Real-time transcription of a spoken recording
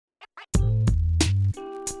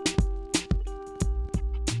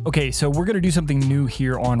Okay, so we're going to do something new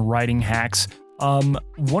here on Writing Hacks.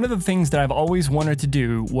 One of the things that I've always wanted to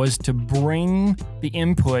do was to bring the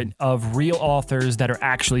input of real authors that are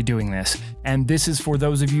actually doing this. And this is for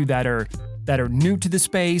those of you that are new to the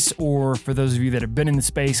space, or for those of you that have been in the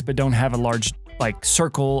space but don't have a large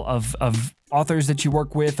circle of authors that you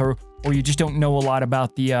work with, or you just don't know a lot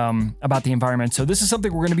about the environment. So this is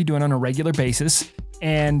something we're going to be doing on a regular basis.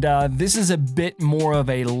 And this is a bit more of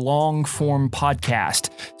a long form podcast.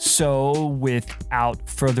 So without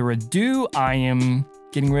further ado, I am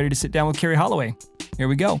getting ready to sit down with Carrie Holloway. Here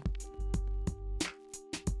we go.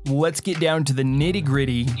 Let's get down to the nitty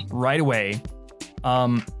gritty right away.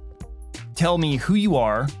 Tell me who you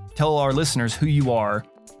are. Tell our listeners who you are.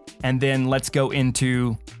 And then let's go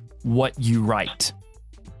into what you write.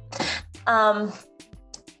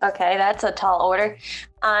 Okay, that's a tall order.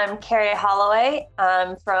 I'm Carrie Holloway.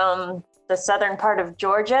 I'm from the southern part of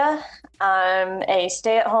Georgia. I'm a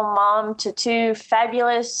stay-at-home mom to two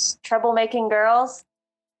fabulous troublemaking girls,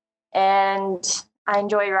 and I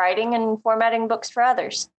enjoy writing and formatting books for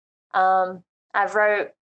others. I've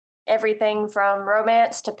wrote everything from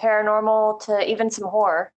romance to paranormal to even some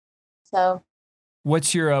horror. So,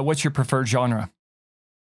 what's your preferred genre?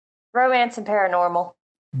 Romance and paranormal.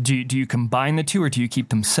 Do you combine the two, or do you keep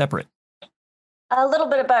them separate? A little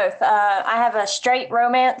bit of both. I have a straight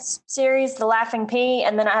romance series, The Laughing Pea,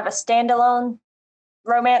 and then I have a standalone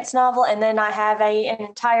romance novel, and then I have an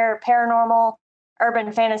entire paranormal,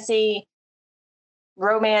 urban fantasy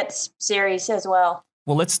romance series as well.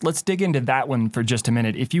 Well, let's dig into that one for just a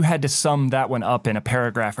minute. If you had to sum that one up in a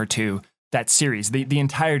paragraph or two, that series, the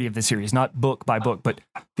entirety of the series, not book by book, but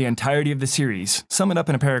the entirety of the series, sum it up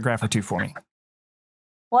in a paragraph or two for me.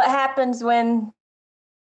 What happens when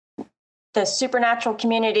the supernatural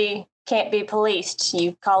community can't be policed?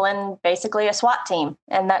 You call in basically a SWAT team,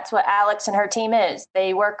 and that's what Alex and her team is.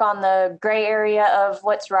 They work on the gray area of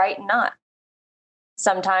what's right and not.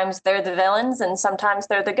 Sometimes they're the villains, and sometimes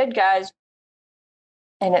they're the good guys,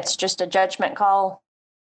 and it's just a judgment call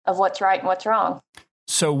of what's right and what's wrong.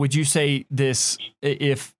 So would you say this,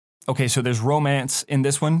 so there's romance in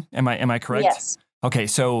this one, am I correct? Yes. Okay,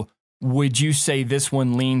 so would you say this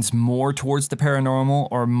one leans more towards the paranormal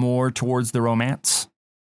or more towards the romance?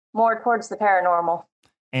 More towards the paranormal.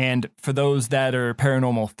 And for those that are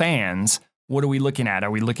paranormal fans, what are we looking at? Are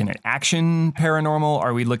we looking at action paranormal?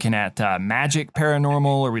 Are we looking at magic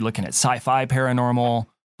paranormal? Are we looking at sci-fi paranormal?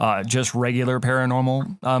 Just regular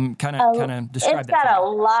paranormal? Kind of describe that. It's got a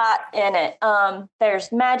lot in it.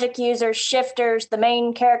 There's magic users, shifters. The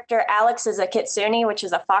main character, Alex, is a kitsune, which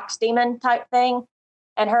is a fox demon type thing.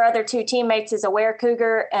 And her other two teammates is a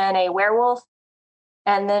were-cougar and a werewolf.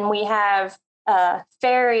 And then we have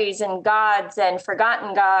fairies and gods and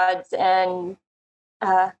forgotten gods and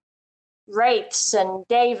wraiths and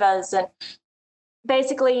devas. And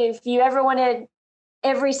basically, if you ever wanted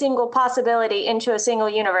every single possibility into a single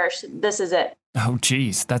universe, this is it. Oh,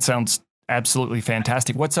 geez. That sounds absolutely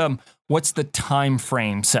fantastic. What's the time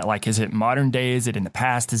frame set like? Is it modern day? Is it in the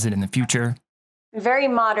past? Is it in the future? Very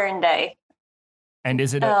modern day. And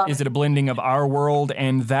is it a blending of our world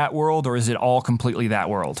and that world, or is it all completely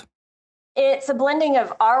that world? It's a blending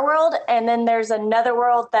of our world, and then there's another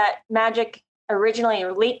world that magic originally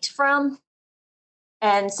leaked from.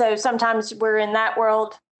 And so sometimes we're in that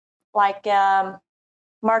world, like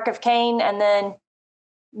Mark of Cain, and then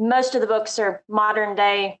most of the books are modern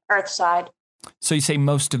day Earthside. So you say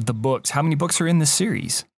most of the books. How many books are in this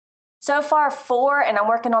series? So far, 4, and I'm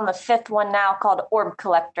working on the 5th one now called Orb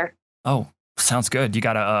Collector. Oh, sounds good. You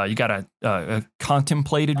got a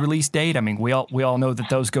contemplated release date? I mean, we all know that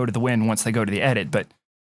those go to the wind once they go to the edit, but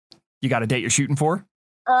you got a date you're shooting for?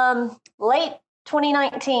 Late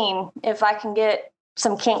 2019, if I can get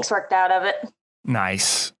some kinks worked out of it.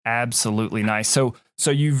 Nice. Absolutely nice. So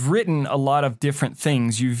you've written a lot of different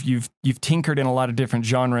things. You've tinkered in a lot of different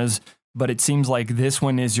genres, but it seems like this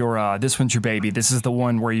one's your baby. This is the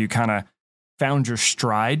one where you kind of found your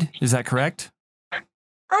stride. Is that correct?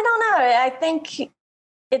 I don't know. I think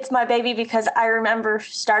it's my baby because I remember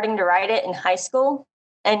starting to write it in high school.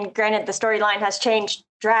 And granted, the storyline has changed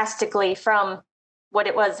drastically from what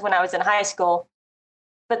it was when I was in high school.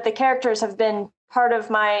 But the characters have been part of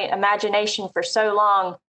my imagination for so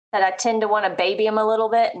long that I tend to want to baby them a little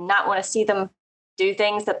bit and not want to see them do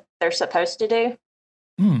things that they're supposed to do.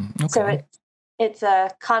 Okay. So it's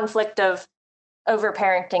a conflict of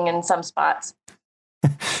overparenting in some spots.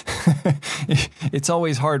 It's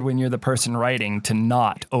always hard when you're the person writing to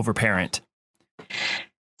not overparent.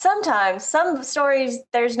 Sometimes some stories,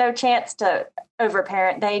 there's no chance to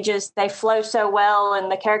overparent. They flow so well,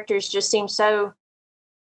 and the characters just seem so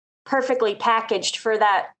perfectly packaged for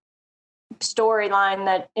that storyline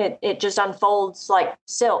that it just unfolds like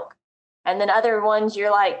silk. And then other ones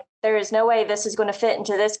you're like, there is no way this is going to fit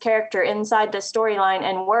into this character inside the storyline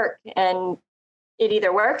and work. And it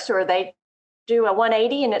either works or they do a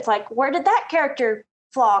 180 and it's like, where did that character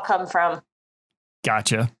flaw come from?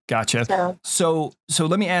 Gotcha. So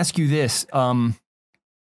let me ask you this.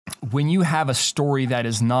 When you have a story that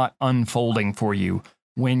is not unfolding for you,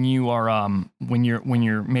 when you are when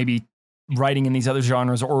you're maybe writing in these other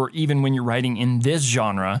genres, or even when you're writing in this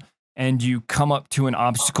genre and you come up to an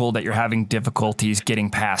obstacle that you're having difficulties getting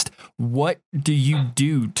past, what do you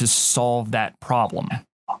do to solve that problem?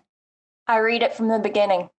 I read it from the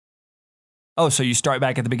beginning. Oh, so you start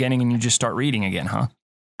back at the beginning and you just start reading again, huh?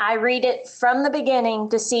 I read it from the beginning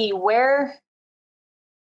to see where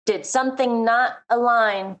did something not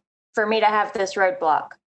align for me to have this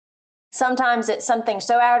roadblock. Sometimes it's something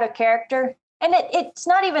so out of character, and it's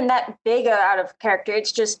not even that big out of character.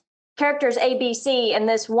 It's just characters A, B, C, and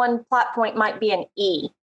this one plot point might be an E.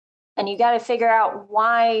 And you got to figure out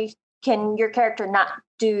why can your character not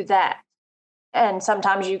do that. And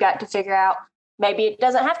sometimes you got to figure out maybe it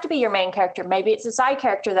doesn't have to be your main character. Maybe it's a side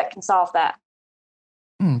character that can solve that.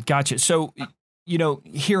 Gotcha. So,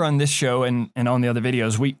 here on this show and on the other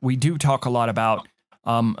videos, we do talk a lot about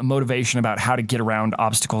motivation, about how to get around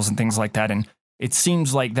obstacles and things like that. And it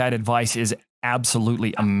seems like that advice is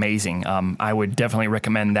absolutely amazing. I would definitely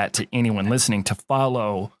recommend that to anyone listening, to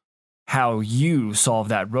follow how you solve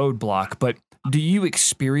that roadblock. But do you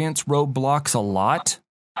experience roadblocks a lot?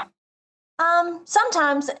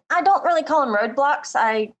 Sometimes. I don't really call them roadblocks.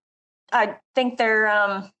 I think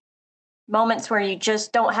they're moments where you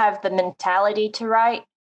just don't have the mentality to write,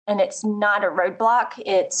 and it's not a roadblock.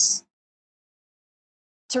 It's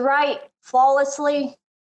to write flawlessly,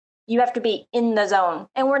 you have to be in the zone,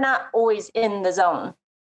 and we're not always in the zone.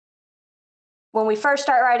 When we first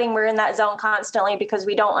start writing, we're in that zone constantly because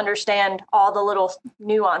we don't understand all the little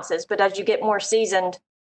nuances. But as you get more seasoned,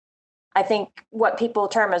 I think what people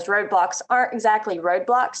term as roadblocks aren't exactly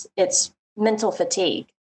roadblocks. It's mental fatigue.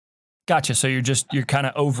 Gotcha. So you're kind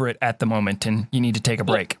of over it at the moment and you need to take a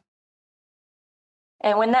break.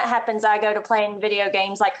 And when that happens, I go to playing video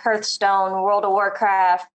games like Hearthstone, World of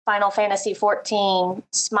Warcraft, Final Fantasy XIV,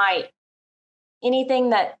 Smite, anything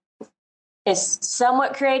that is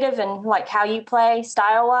somewhat creative and like how you play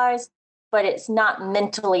style wise, but it's not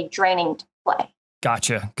mentally draining to play.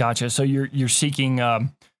 Gotcha. So you're seeking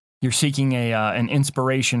an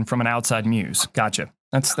inspiration from an outside muse. Gotcha.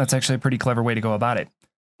 That's actually a pretty clever way to go about it.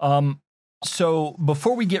 So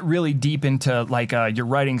before we get really deep into like your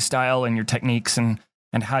writing style and your techniques and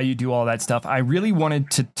how you do all that stuff, I really wanted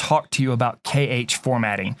to talk to you about KH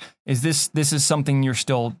formatting. This is something you're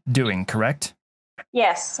still doing, correct?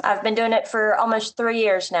 Yes, I've been doing it for almost 3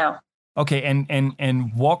 years now. Okay,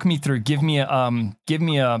 and walk me through. Give me a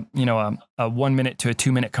 1 minute to a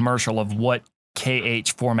 2 minute commercial of what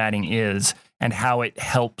KH formatting is and how it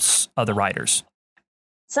helps other writers.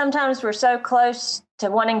 Sometimes we're so close to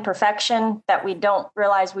wanting perfection that we don't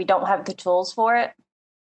realize we don't have the tools for it.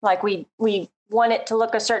 Like we want it to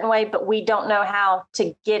look a certain way, but we don't know how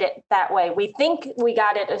to get it that way. We think we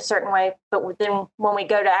got it a certain way, but then when we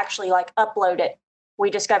go to actually like upload it, we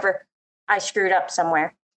discover I screwed up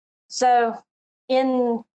somewhere. So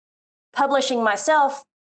in publishing myself,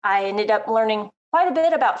 I ended up learning quite a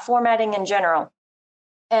bit about formatting in general.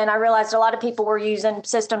 And I realized a lot of people were using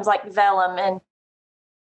systems like Vellum, and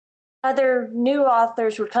other new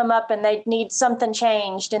authors would come up and they'd need something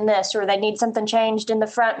changed in this, or they need something changed in the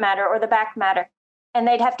front matter or the back matter. And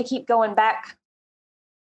they'd have to keep going back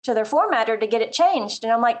to their formatter to get it changed.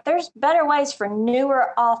 And I'm like, there's better ways for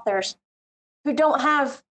newer authors who don't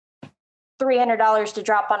have $300 to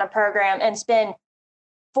drop on a program and spend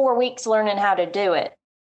 4 weeks learning how to do it.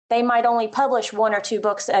 They might only publish 1 or 2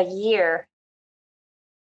 books a year.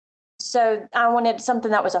 So I wanted something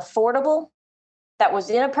that was affordable, that was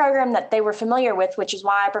in a program that they were familiar with, which is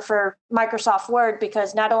why I prefer Microsoft Word,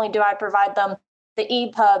 because not only do I provide them the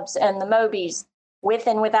EPUBs and the Mobies with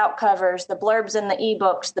and without covers, the blurbs and the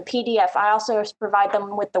ebooks, the PDF, I also provide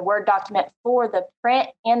them with the Word document for the print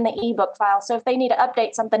and the ebook file. So if they need to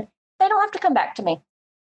update something, they don't have to come back to me.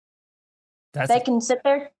 They can sit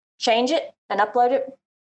there, change it, and upload it.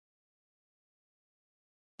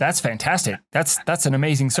 That's fantastic. That's an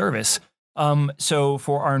amazing service. So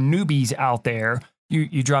for our newbies out there,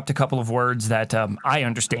 you dropped a couple of words that I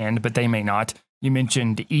understand, but they may not. You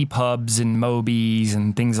mentioned EPUBs and Mobies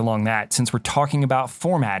and things along that. Since we're talking about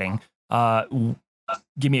formatting,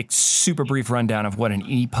 give me a super brief rundown of what an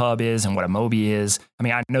EPUB is and what a Mobi is. I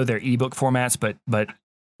mean, I know they're ebook formats, but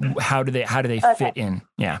how do they fit in?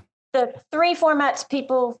 Yeah. The three formats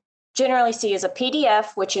people generally see is a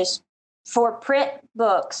PDF, which is for print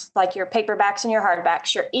books, like your paperbacks and your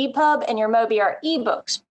hardbacks. Your EPUB and your Mobi are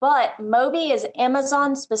ebooks, but Mobi is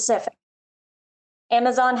Amazon specific.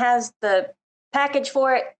 Amazon has the package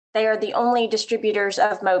for it. They are the only distributors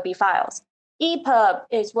of Mobi files. EPUB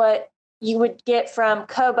is what you would get from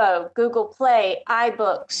Kobo, Google Play,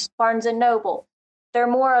 iBooks, Barnes & Noble. They're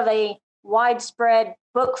more of a widespread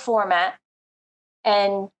book format.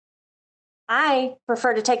 And I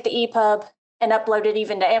prefer to take the EPUB and upload it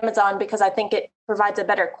even to Amazon because I think it provides a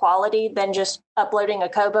better quality than just uploading a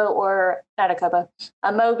Kobo or not a Kobo,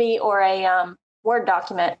 a Mobi or a Word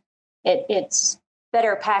document. It's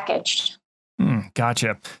better packaged.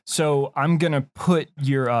 Gotcha. So I'm gonna put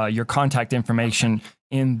your contact information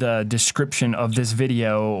in the description of this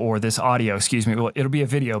video or this audio. Excuse me. Well, it'll be a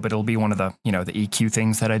video, but it'll be one of the the EQ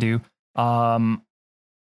things that I do.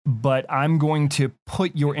 But I'm going to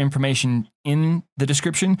put your information in the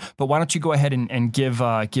description. But why don't you go ahead and give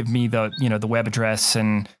me the the web address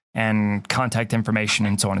and contact information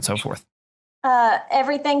and so on and so forth.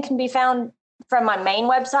 Everything can be found from my main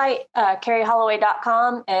website,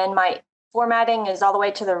 carrieholloway.com, and my formatting is all the way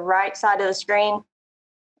to the right side of the screen.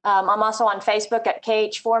 I'm also on Facebook at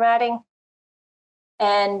KH Formatting,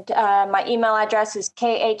 and my email address is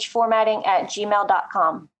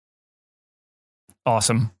khformatting@gmail.com.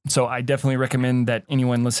 Awesome. So I definitely recommend that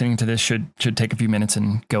anyone listening to this should take a few minutes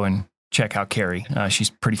and go and check out Carrie.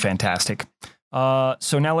 She's pretty fantastic.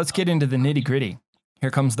 So now let's get into the nitty gritty.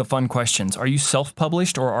 Here comes the fun questions. Are you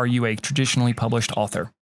self-published or are you a traditionally published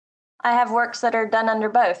author? I have works that are done under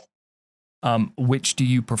both. Which do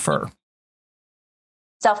you prefer?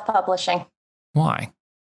 Self-publishing. Why?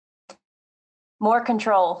 More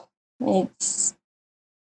control. It's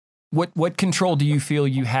what control do you feel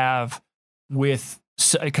you have with,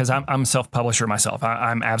 because I'm a self-publisher myself.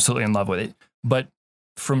 I'm absolutely in love with it. But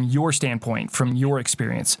from your standpoint, from your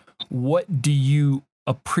experience, what do you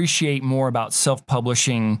appreciate more about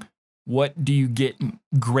self-publishing? What do you get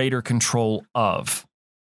greater control of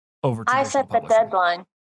over traditional I set the publishing? deadline.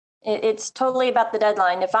 It's totally about the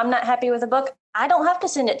deadline. If I'm not happy with a book, I don't have to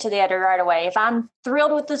send it to the editor right away. If I'm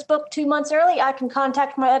thrilled with this book 2 months early, I can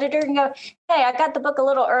contact my editor and go, hey, I got the book a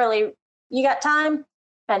little early. You got time?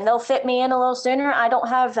 And they'll fit me in a little sooner. I don't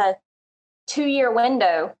have a 2-year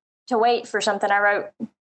window to wait for something I wrote a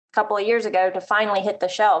couple of years ago to finally hit the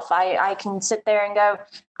shelf. I can sit there and go,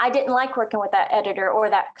 I didn't like working with that editor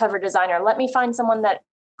or that cover designer. Let me find someone that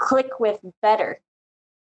click with better.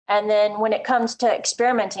 And then when it comes to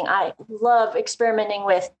experimenting, I love experimenting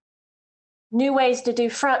with new ways to do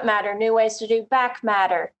front matter, new ways to do back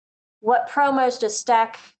matter, what promos to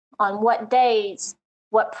stack on what days,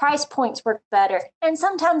 what price points work better. And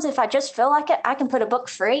sometimes if I just feel like it, I can put a book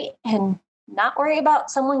free and not worry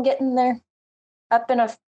about someone getting their up in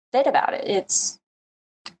a fit about it. It's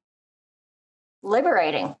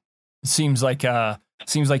liberating. Seems like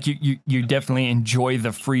you definitely enjoy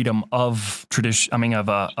the freedom of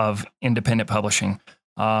of independent publishing,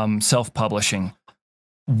 self-publishing.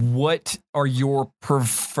 What are your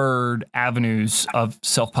preferred avenues of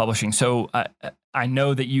self-publishing? So I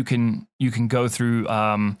know that you can go through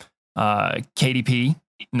KDP,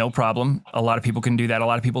 no problem. A lot of people can do that. A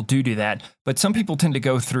lot of people do that. But some people tend to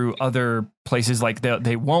go through other places, like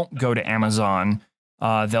they won't go to Amazon.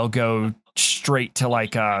 They'll go straight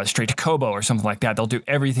to Kobo or something like that. They'll do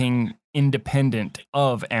everything independent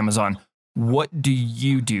of Amazon. What do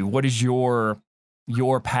you do? What is your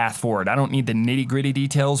path forward? I don't need the nitty gritty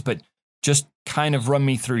details, but just kind of run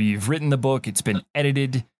me through. You've written the book. It's been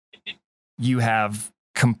edited. You have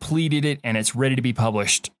completed it and it's ready to be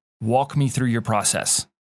published. Walk me through your process.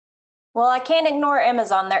 Well, I can't ignore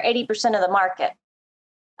Amazon. They're 80% of the market.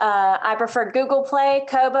 I prefer Google Play,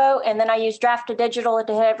 Kobo, and then I use Draft2Digital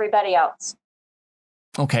to hit everybody else.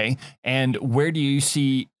 Okay. And where do you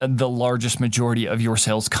see the largest majority of your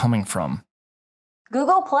sales coming from?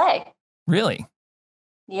 Google Play. Really?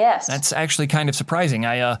 Yes. That's actually kind of surprising.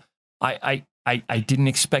 I didn't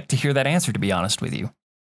expect to hear that answer, to be honest with you.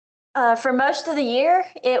 For most of the year,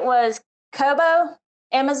 it was Kobo,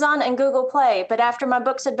 Amazon, and Google Play. But after my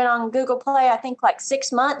books had been on Google Play, I think like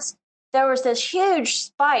 6 months, there was this huge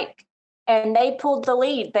spike and they pulled the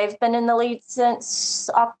lead. They've been in the lead since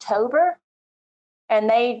October and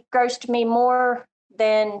they grossed me more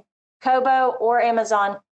than Kobo or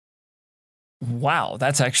Amazon. Wow,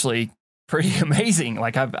 that's actually pretty amazing.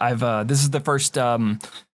 Like I've this is the first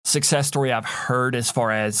success story I've heard as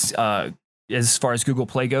far as Google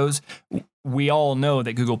Play goes. We all know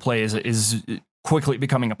that Google Play is quickly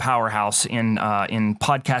becoming a powerhouse in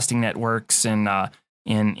podcasting networks and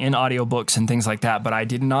in audiobooks and things like that, but I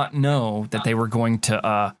did not know that they were going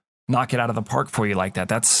to knock it out of the park for you like that.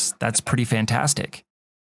 That's pretty fantastic.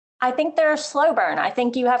 I think they're a slow burn. I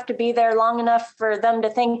think you have to be there long enough for them to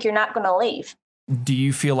think you're not going to leave. Do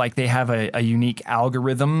you feel like they have a unique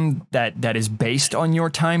algorithm that is based on your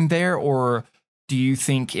time there, or do you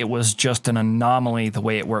think it was just an anomaly the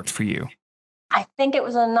way it worked for you? I think it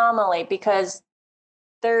was an anomaly because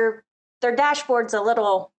their dashboard's a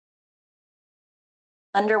little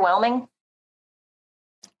underwhelming.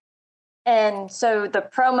 And so the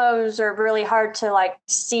promos are really hard to like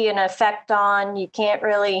see an effect on. You can't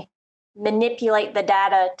really manipulate the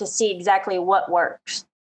data to see exactly what works.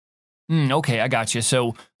 Okay, I got you.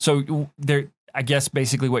 So there, I guess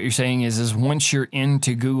basically what you're saying is once you're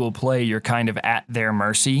into Google Play, you're kind of at their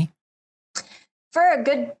mercy. For a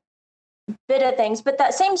good bit of things, but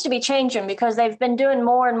that seems to be changing because they've been doing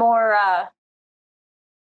more and more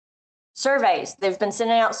surveys. They've been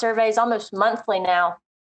sending out surveys almost monthly now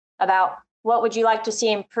about what would you like to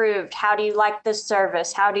see improved? How do you like this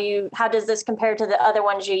service? How does this compare to the other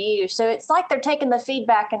ones you use? So it's like they're taking the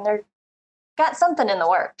feedback and they're got something in the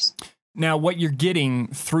works. Now, what you're getting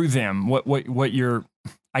through them, what you're,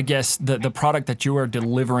 I guess the product that you are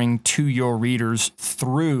delivering to your readers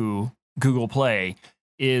through Google Play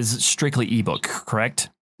is strictly ebook, correct?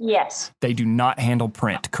 Yes. They do not handle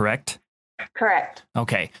print, correct? Correct.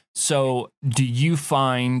 Okay. So do you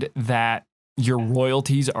find that your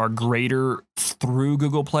royalties are greater through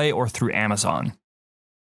Google Play or through Amazon?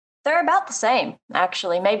 They're about the same,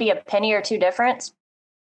 actually. Maybe a penny or two difference.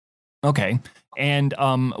 Okay. And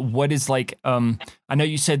what is like, I know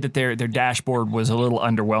you said that their dashboard was a little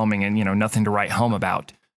underwhelming and, nothing to write home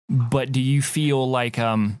about. But do you feel like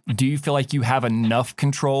you have enough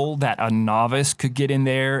control that a novice could get in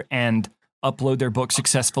there and upload their book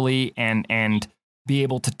successfully and be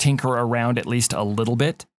able to tinker around at least a little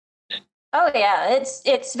bit? Oh yeah,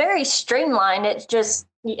 it's very streamlined. It's just,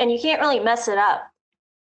 and you can't really mess it up.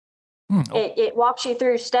 It walks you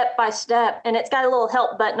through step by step, and it's got a little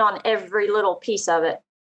help button on every little piece of it.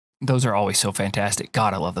 Those are always so fantastic.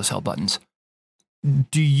 God, I love those help buttons.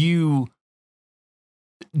 Do you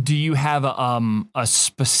have a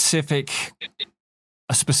specific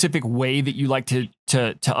way that you like to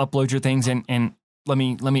upload your things? And let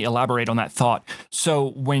me elaborate on that thought. So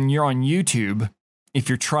when you're on YouTube, if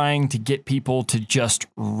you're trying to get people to just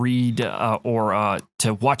read or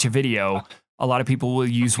to watch a video, a lot of people will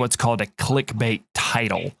use what's called a clickbait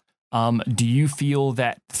title. Do you feel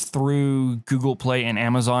that through Google Play and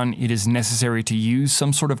Amazon, it is necessary to use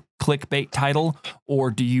some sort of clickbait title,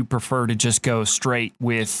 or do you prefer to just go straight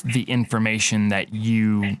with the information that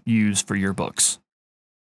you use for your books?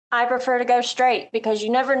 I prefer to go straight because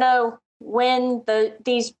you never know when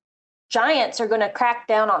these giants are going to crack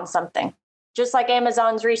down on something. Just like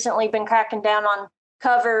Amazon's recently been cracking down on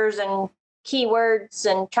covers and keywords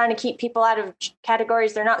and trying to keep people out of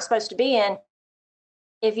categories they're not supposed to be in.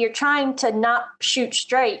 If you're trying to not shoot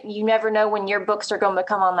straight, you never know when your books are going to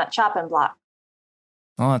become on that chopping block.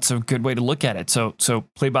 Oh, that's a good way to look at it. So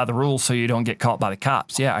play by the rules so you don't get caught by the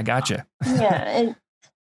cops. Yeah, I gotcha. Yeah.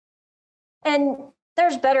 And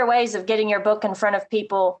there's better ways of getting your book in front of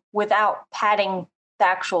people without padding the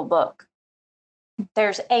actual book.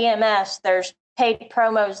 There's AMS, there's paid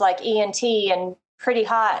promos like ENT and Pretty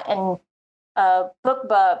Hot and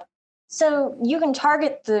BookBub. So you can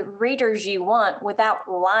target the readers you want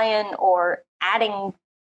without lying or adding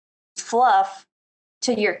fluff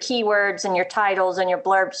to your keywords and your titles and your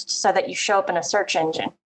blurbs so that you show up in a search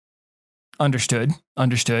engine. Understood.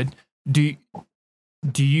 Do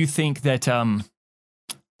you think that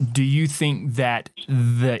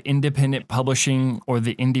the independent publishing or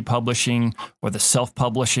the indie publishing or the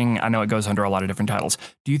self-publishing, I know it goes under a lot of different titles.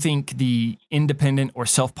 Do you think the independent or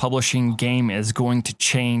self-publishing game is going to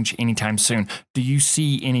change anytime soon? Do you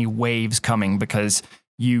see any waves coming because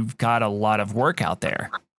you've got a lot of work out there?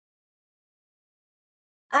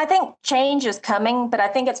 I think change is coming, but I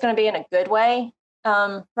think it's going to be in a good way.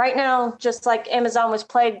 Right now, just like Amazon was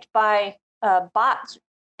plagued by bots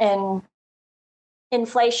and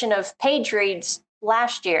inflation of page reads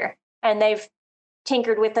last year, and they've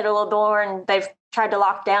tinkered with it a little more, and they've tried to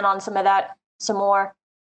lock down on some of that some more.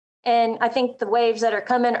 And I think the waves that are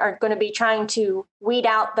coming are going to be trying to weed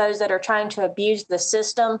out those that are trying to abuse the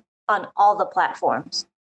system on all the platforms.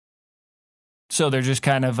 So they're just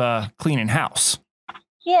kind of cleaning house.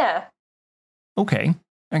 Yeah. Okay,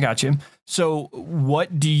 I got you. So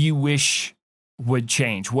what do you wish would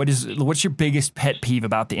change? What's your biggest pet peeve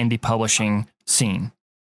about the indie publishing scene?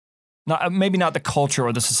 not maybe not the culture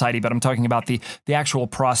or the society, but I'm talking about the actual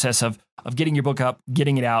process of getting your book up,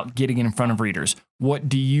 getting it out, getting it in front of readers. What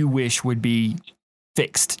do you wish would be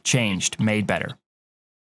fixed, changed, made better?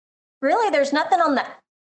 Really, there's nothing on the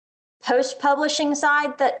post-publishing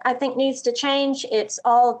side that I think needs to change. It's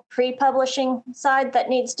all pre-publishing side that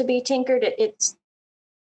needs to be tinkered. It's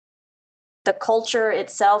the culture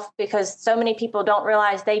itself, because so many people don't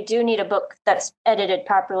realize they do need a book that's edited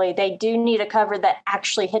properly. They do need a cover that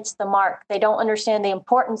actually hits the mark. They don't understand the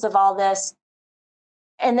importance of all this.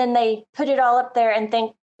 And then they put it all up there and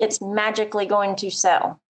think it's magically going to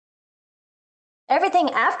sell. Everything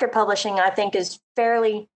after publishing, I think, is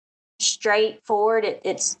fairly straightforward.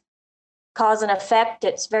 It's cause and effect.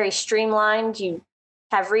 It's very streamlined. You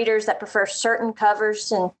have readers that prefer certain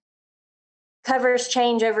covers, and covers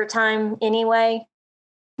change over time anyway.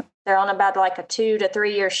 They're on about like a 2 to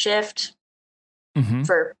 3 year shift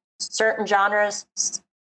for certain genres.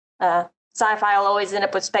 Sci-fi will always end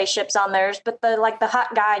up with spaceships on theirs, but the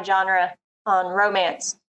hot guy genre on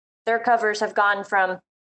romance, their covers have gone from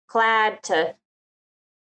clad to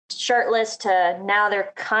shirtless to now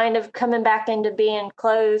they're kind of coming back into being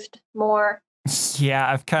clothed more. Yeah,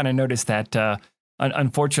 I've kind of noticed that.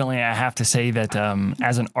 Unfortunately, I have to say that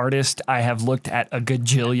as an artist, I have looked at a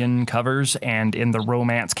gajillion covers, and in the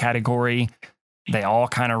romance category, they all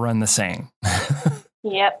kind of run the same.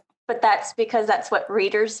 Yep, but that's because that's what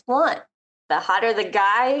readers want. The hotter the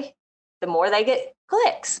guy, the more they get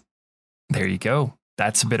clicks. There you go.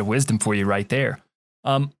 That's a bit of wisdom for you right there.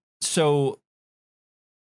 So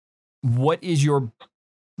what is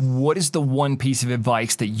the one piece of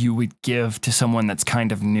advice that you would give to someone that's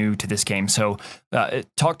kind of new to this game? So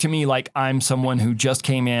talk to me like I'm someone who just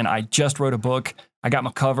came in. I just wrote a book. I got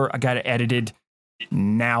my cover. I got it edited.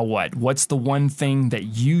 Now what? What's the one thing that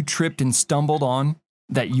you tripped and stumbled on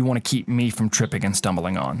that you want to keep me from tripping and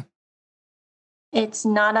stumbling on? It's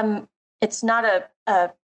not a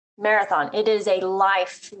marathon. It is a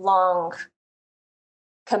lifelong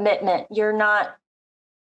commitment. You're not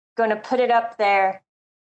going to put it up there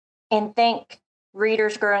and think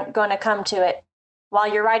readers are going to come to it.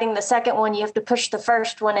 While you're writing the second one, you have to push the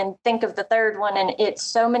first one and think of the third one. And it's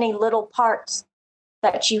so many little parts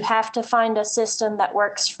that you have to find a system that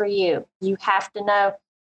works for you. You have to know,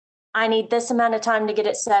 I need this amount of time to get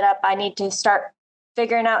it set up. I need to start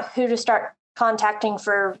figuring out who to start contacting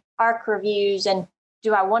for ARC reviews. And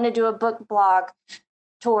do I want to do a book blog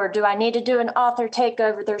tour? Do I need to do an author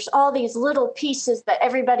takeover? There's all these little pieces that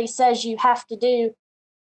everybody says you have to do.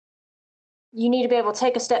 You need to be able to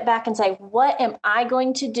take a step back and say, what am I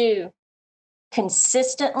going to do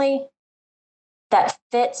consistently that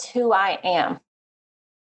fits who I am?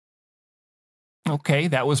 Okay,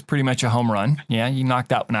 that was pretty much a home run. Yeah, you knocked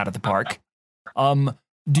that one out of the park.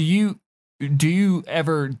 Do you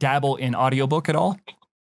ever dabble in audiobook at all?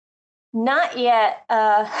 Not yet.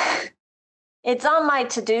 It's on my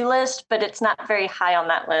to-do list, but it's not very high on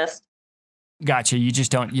that list. Gotcha. You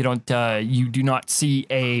do not see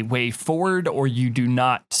a way forward, or you do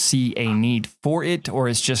not see a need for it, or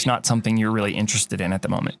it's just not something you're really interested in at the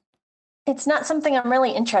moment? It's not something I'm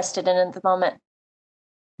really interested in at the moment.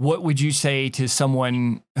 What would you say to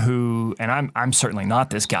someone who, and I'm certainly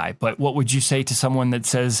not this guy, but what would you say to someone that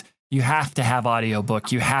says you have to have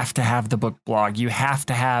audiobook, you have to have the book blog, you have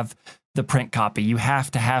to have the print copy, you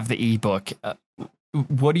have to have the ebook?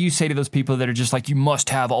 What do you say to those people that are just like, you must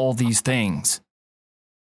have all these things?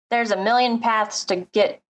 There's a million paths to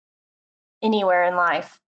get anywhere in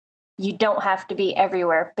life. You don't have to be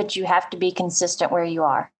everywhere, but you have to be consistent where you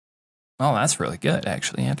are. Oh, that's really good,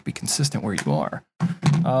 actually. You have to be consistent where you are.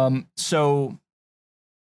 So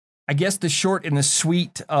I guess the short and the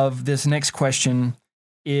sweet of this next question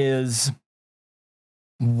is,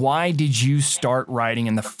 why did you start writing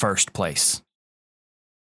in the first place?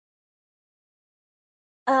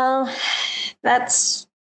 That's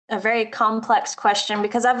a very complex question,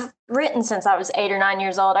 because I've written since I was 8 or 9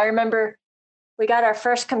 years old. I remember we got our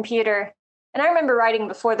first computer, and I remember writing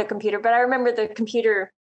before the computer, but I remember the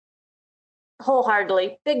computer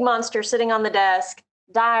wholeheartedly. Big monster sitting on the desk,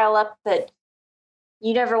 dial up that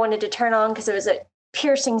you never wanted to turn on because it was a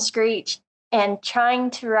piercing screech, and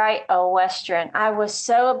trying to write a Western. I was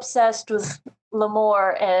so obsessed with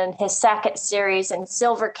L'Amour and his Sackett series and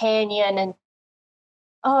Silver Canyon, and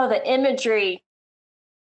the imagery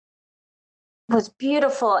was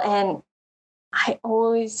beautiful. And I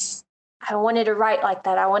wanted to write like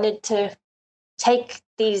that. I wanted to take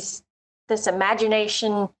this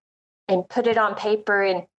imagination and put it on paper.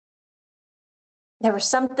 And there was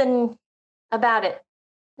something about it.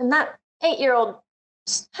 And that 8-year-old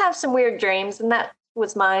have some weird dreams, and that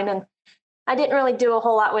was mine. And I didn't really do a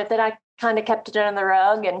whole lot with it. I kind of kept it under the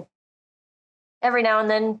rug. And every now and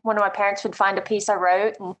then one of my parents would find a piece I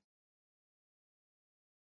wrote, and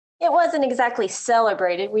it wasn't exactly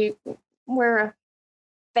celebrated. We're a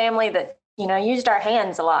family that, used our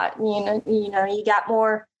hands a lot. You got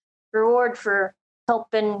more reward for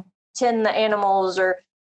helping tend the animals, or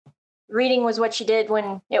reading was what you did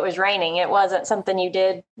when it was raining. It wasn't something you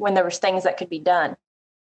did when there was things that could be done.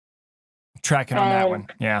 Tracking on that one.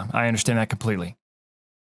 Yeah, I understand that completely.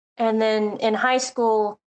 And then in high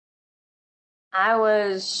school, I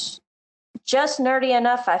was just nerdy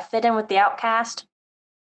enough. I fit in with the outcast.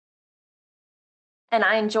 And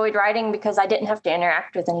I enjoyed writing because I didn't have to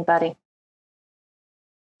interact with anybody.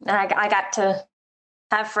 And I got to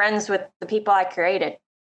have friends with the people I created.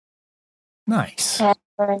 Nice.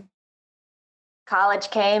 And college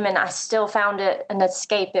came, and I still found it an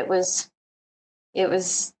escape. It was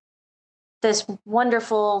this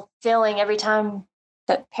wonderful feeling every time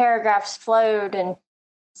that paragraphs flowed and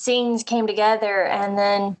scenes came together. And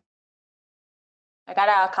then I got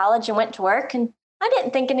out of college and went to work, and I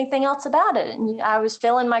didn't think anything else about it. And I was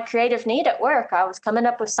filling my creative need at work. I was coming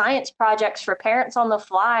up with science projects for parents on the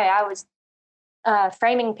fly. I was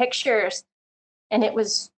framing pictures, and it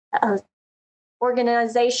was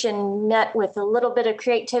organization met with a little bit of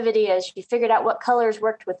creativity as you figured out what colors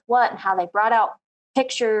worked with what and how they brought out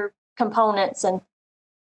picture components. And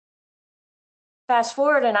fast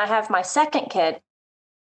forward, and I have my second kid,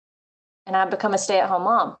 and I've become a stay-at-home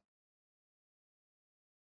mom.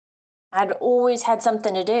 I'd always had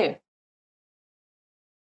something to do.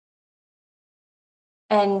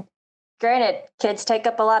 And granted, kids take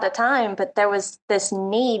up a lot of time, but there was this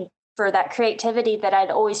need for that creativity that I'd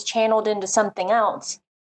always channeled into something else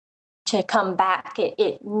to come back.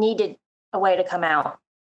 It needed a way to come out.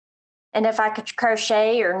 And if I could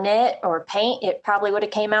crochet or knit or paint, it probably would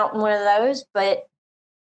have came out in one of those, but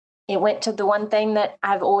it went to the one thing that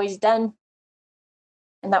I've always done,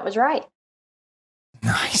 and that was write.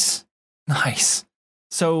 Nice.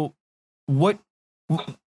 So what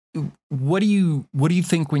do you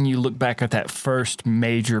think when you look back at that first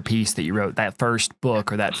major piece that you wrote, that first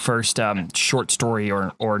book or that first short story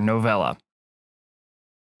or novella?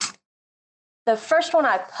 The first one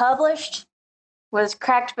I published was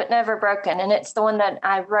Cracked But Never Broken, and it's the one that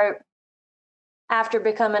I wrote after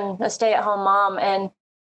becoming a stay-at-home mom. And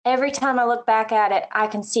every time I look back at it, I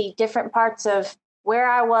can see different parts of where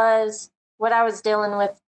I was, what I was dealing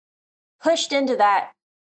with, pushed into that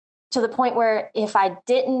to the point where if I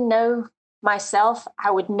didn't know myself,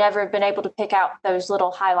 I would never have been able to pick out those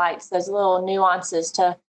little highlights, those little nuances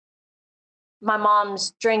to my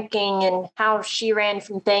mom's drinking and how she ran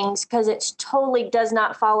from things, because it totally does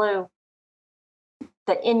not follow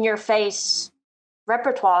the in-your-face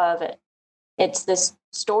repertoire of it. It's this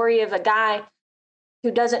story of a guy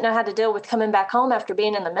who doesn't know how to deal with coming back home after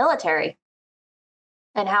being in the military,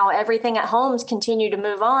 and how everything at home's continue to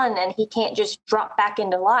move on, and he can't just drop back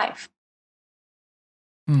into life.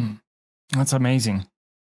 That's amazing.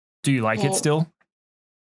 Do you like it still?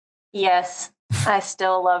 Yes, I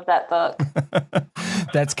still love that book.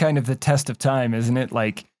 That's kind of the test of time, isn't it?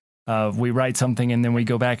 Like, we write something and then we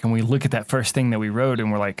go back and we look at that first thing that we wrote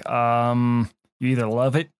and we're like, you either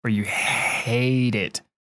love it or you hate it.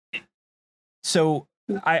 So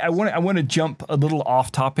I want to jump a little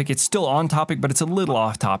off topic. It's still on topic, but it's a little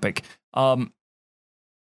off topic.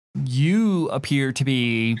 You appear to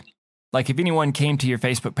be, like, if anyone came to your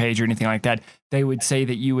Facebook page or anything like that, they would say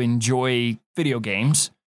that you enjoy video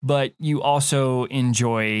games, but you also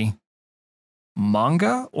enjoy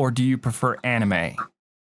manga, or do you prefer anime?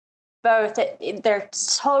 Both. They're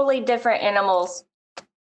totally different animals.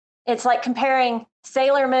 It's like comparing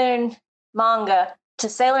Sailor Moon manga to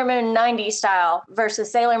Sailor Moon 90s style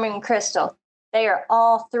versus Sailor Moon Crystal. They are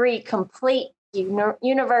all three complete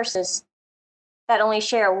universes that only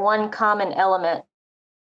share one common element.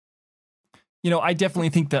 You know, I definitely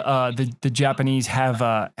think the Japanese have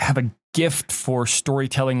a gift for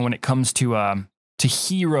storytelling when it comes to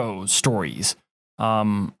hero stories.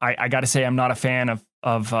 I got to say, I'm not a fan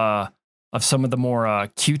of some of the more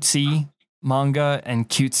cutesy manga and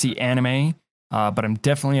cutesy anime. But I'm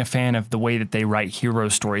definitely a fan of the way that they write hero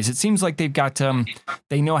stories. It seems like they've got,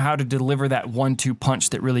 they know how to deliver that 1-2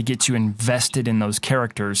 punch that really gets you invested in those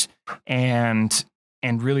characters and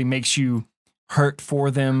really makes you hurt for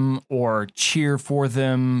them or cheer for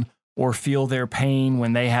them or feel their pain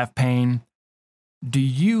when they have pain. Do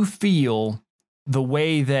you feel the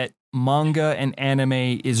way that manga and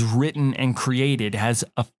anime is written and created has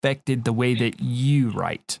affected the way that you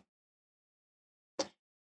write?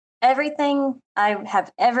 everything I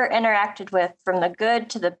have ever interacted with, from the good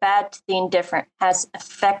to the bad to the indifferent, has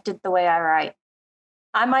affected the way I write.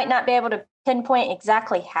 I might not be able to pinpoint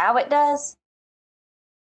exactly how it does,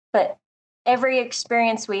 but every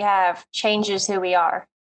experience we have changes who we are,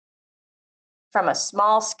 from a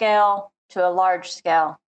small scale to a large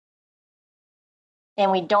scale.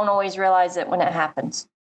 And we don't always realize it when it happens.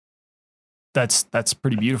 That's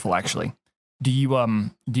pretty beautiful, actually. Do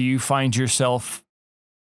you find yourself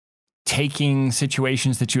taking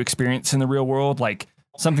situations that you experience in the real world, like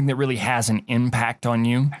something that really has an impact on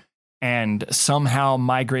you, and somehow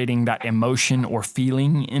migrating that emotion or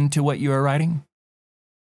feeling into what you are writing?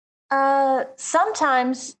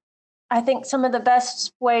 Sometimes I think some of the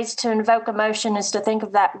best ways to invoke emotion is to think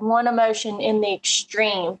of that one emotion in the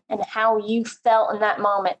extreme and how you felt in that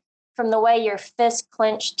moment, from the way your fist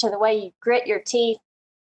clenched to the way you grit your teeth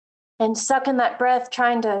and suck in that breath,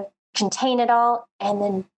 trying to contain it all, and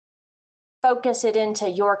then focus it into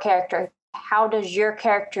your character. How does your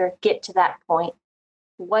character get to that point?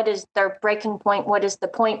 What is their breaking point? What is the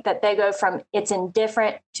point that they go from it's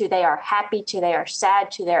indifferent to they are happy to they are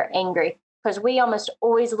sad to they're angry? Because we almost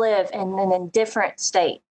always live in an indifferent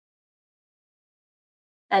state.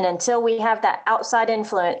 And until we have that outside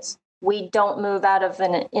influence, we don't move out of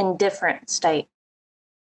an indifferent state.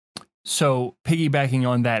 So piggybacking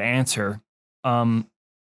on that answer,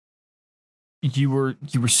 you were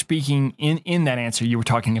speaking in that answer. You were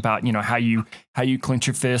talking about, how you clench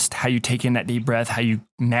your fist, how you take in that deep breath, how you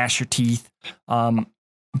gnash your teeth.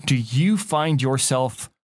 Do you find yourself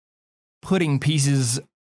putting pieces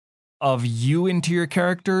of you into your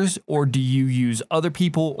characters, or do you use other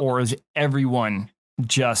people, or is everyone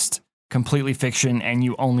just completely fiction and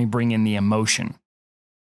you only bring in the emotion?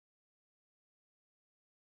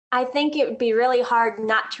 I think it would be really hard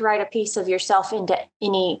not to write a piece of yourself into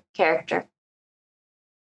any character,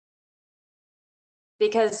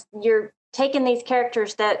 because you're taking these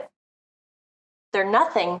characters that they're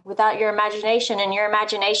nothing without your imagination, and your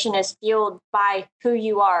imagination is fueled by who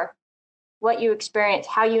you are, what you experience,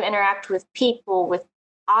 how you interact with people, with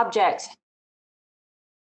objects.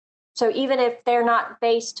 So even if they're not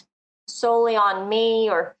based solely on me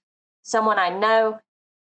or someone I know,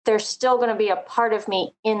 there's still going to be a part of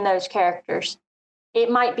me in those characters. It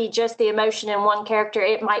might be just the emotion in one character.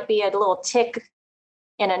 It might be a little tick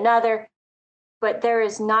in another. But there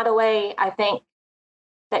is not a way, I think,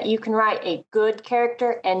 that you can write a good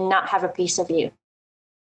character and not have a piece of you.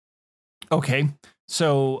 Okay.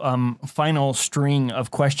 So, final string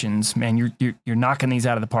of questions, man. You're knocking these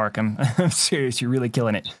out of the park. I'm serious. You're really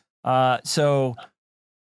killing it. So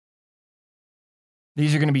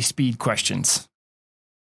these are going to be speed questions.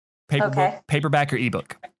 Paperback or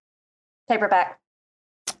ebook? Paperback.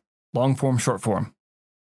 Long form, short form?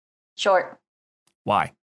 Short.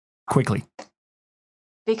 Why? Quickly.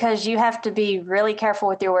 Because you have to be really careful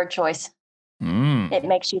with your word choice. It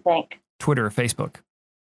makes you think. Twitter or Facebook?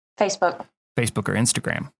 Facebook. Facebook or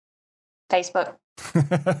Instagram? Facebook.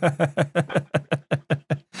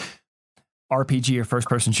 RPG or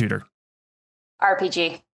first-person shooter?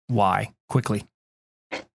 RPG. Why? Quickly.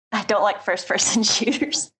 I don't like first-person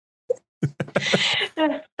shooters.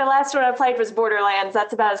 The last one I played was Borderlands.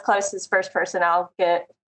 That's about as close as first-person I'll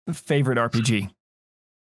get. Favorite RPG?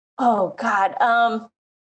 Oh, God.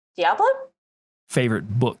 Diablo?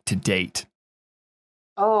 Favorite book to date?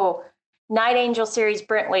 Oh, Night Angel series,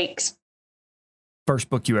 Brent Weeks. First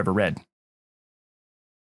book you ever read?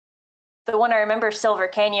 The one I remember is Silver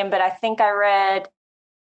Canyon, but I think I read,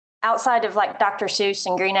 outside of like Dr. Seuss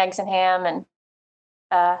and Green Eggs and Ham and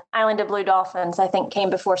Island of Blue Dolphins, I think came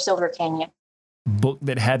before Silver Canyon. Book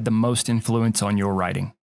that had the most influence on your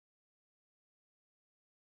writing?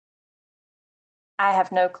 I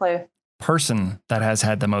have no clue. Person that has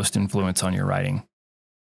had the most influence on your writing?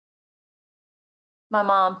 My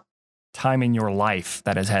mom. Time in your life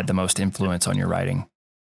that has had the most influence on your writing?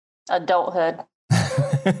 Adulthood.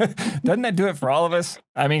 Doesn't that do it for all of us?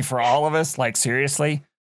 I mean, for all of us, like seriously.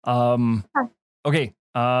 Okay.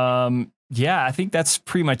 Yeah, I think that's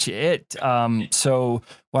pretty much it. So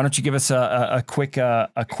why don't you give us a quick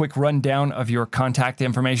rundown of your contact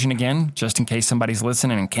information again, just in case somebody's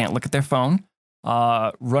listening and can't look at their phone.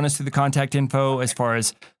 Run us through the contact info as far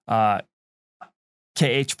as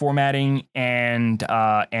KH formatting and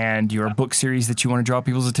your book series that you want to draw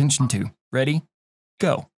people's attention to. Ready?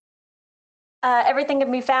 Go. Everything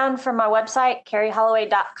can be found from my website,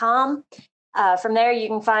 carrieholloway.com. From there, you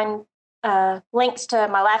can find links to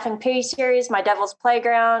my Laughing Pooey series, my Devil's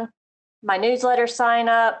Playground, my newsletter sign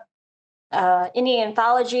up, any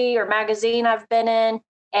anthology or magazine I've been in,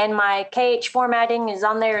 And my KH formatting is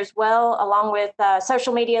on there as well, along with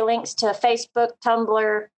social media links to Facebook,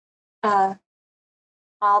 Tumblr,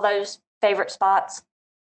 all those favorite spots.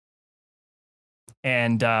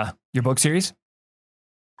 And your book series?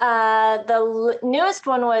 The newest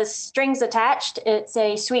one was Strings Attached. It's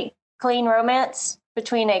a sweet, clean romance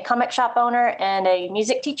between a comic shop owner and a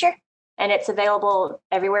music teacher. And it's available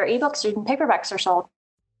everywhere ebooks and paperbacks are sold.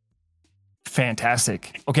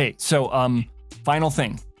 Fantastic. Okay, so final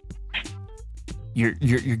thing. You're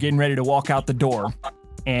getting ready to walk out the door,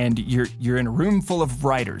 and you're in a room full of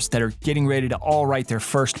writers that are getting ready to all write their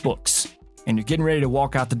first books. And you're getting ready to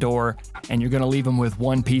walk out the door, and you're going to leave them with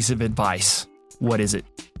one piece of advice. What is it?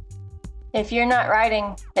 If you're not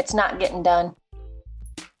writing, it's not getting done.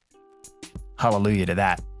 Hallelujah to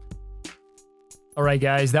that. All right,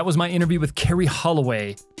 guys, that was my interview with Carrie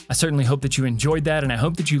Holloway. I certainly hope that you enjoyed that, and I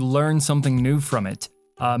hope that you learned something new from it.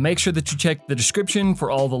 Make sure that you check the description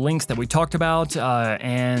for all the links that we talked about,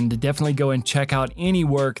 and definitely go and check out any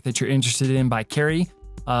work that you're interested in by Carrie.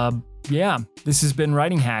 Yeah, this has been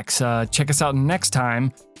Writing Hacks. Check us out next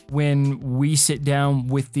time when we sit down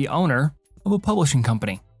with the owner of a publishing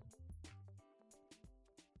company.